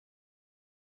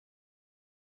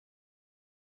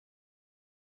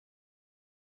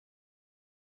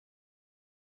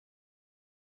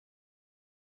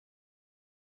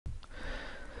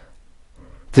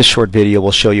This short video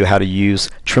will show you how to use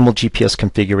Trimble GPS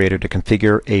Configurator to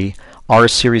configure a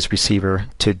R-series receiver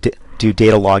to do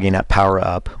data logging at power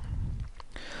up.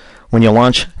 When you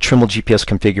launch Trimble GPS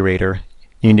Configurator,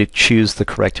 you need to choose the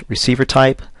correct receiver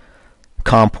type,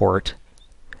 COM port,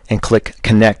 and click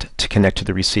Connect to connect to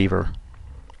the receiver.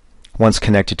 Once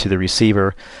connected to the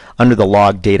receiver, under the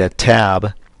Log Data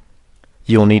tab,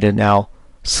 you'll need to now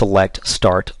select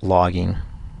Start Logging.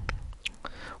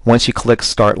 Once you click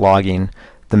Start Logging,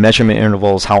 the measurement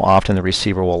interval is how often the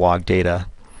receiver will log data.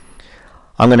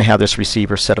 I'm going to have this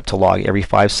receiver set up to log every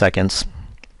 5 seconds.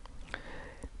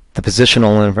 The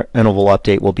positional interval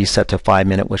update will be set to 5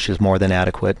 minutes, which is more than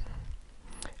adequate.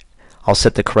 I'll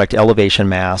set the correct elevation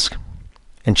mask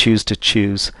and choose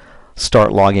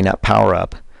Start Logging at Power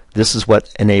Up. This is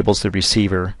what enables the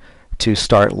receiver to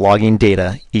start logging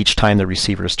data each time the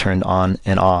receiver is turned on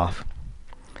and off.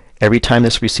 Every time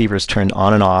this receiver is turned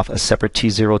on and off, a separate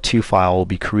T02 file will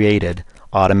be created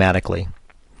automatically.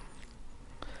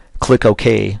 Click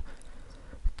OK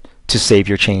to save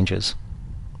your changes.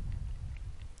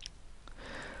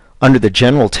 Under the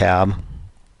General tab,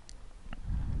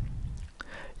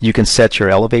 you can set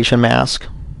your elevation mask,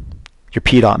 your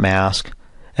PDOT mask,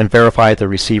 and verify the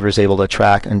receiver is able to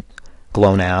track and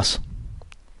GLONASS.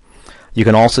 You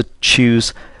can also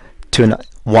choose to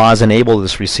WAS enable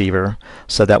this receiver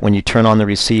so that when you turn on the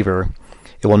receiver,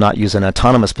 it will not use an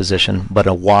autonomous position but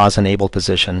a WAS enabled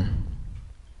position.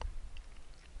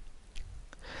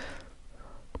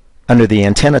 Under the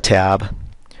Antenna tab,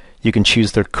 you can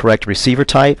choose the correct receiver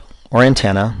type or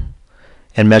antenna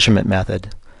and measurement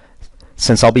method.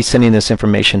 Since I'll be sending this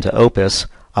information to Opus,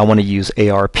 I want to use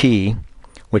ARP,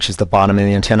 which is the bottom of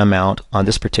the antenna mount on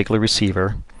this particular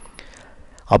receiver.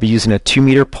 I'll be using a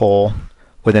 2-meter pole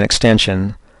with an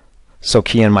extension, so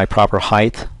key in my proper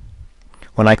height.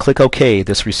 When I click OK,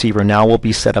 this receiver now will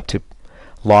be set up to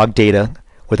log data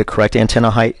with the correct antenna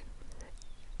height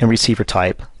and receiver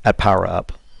type at power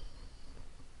up.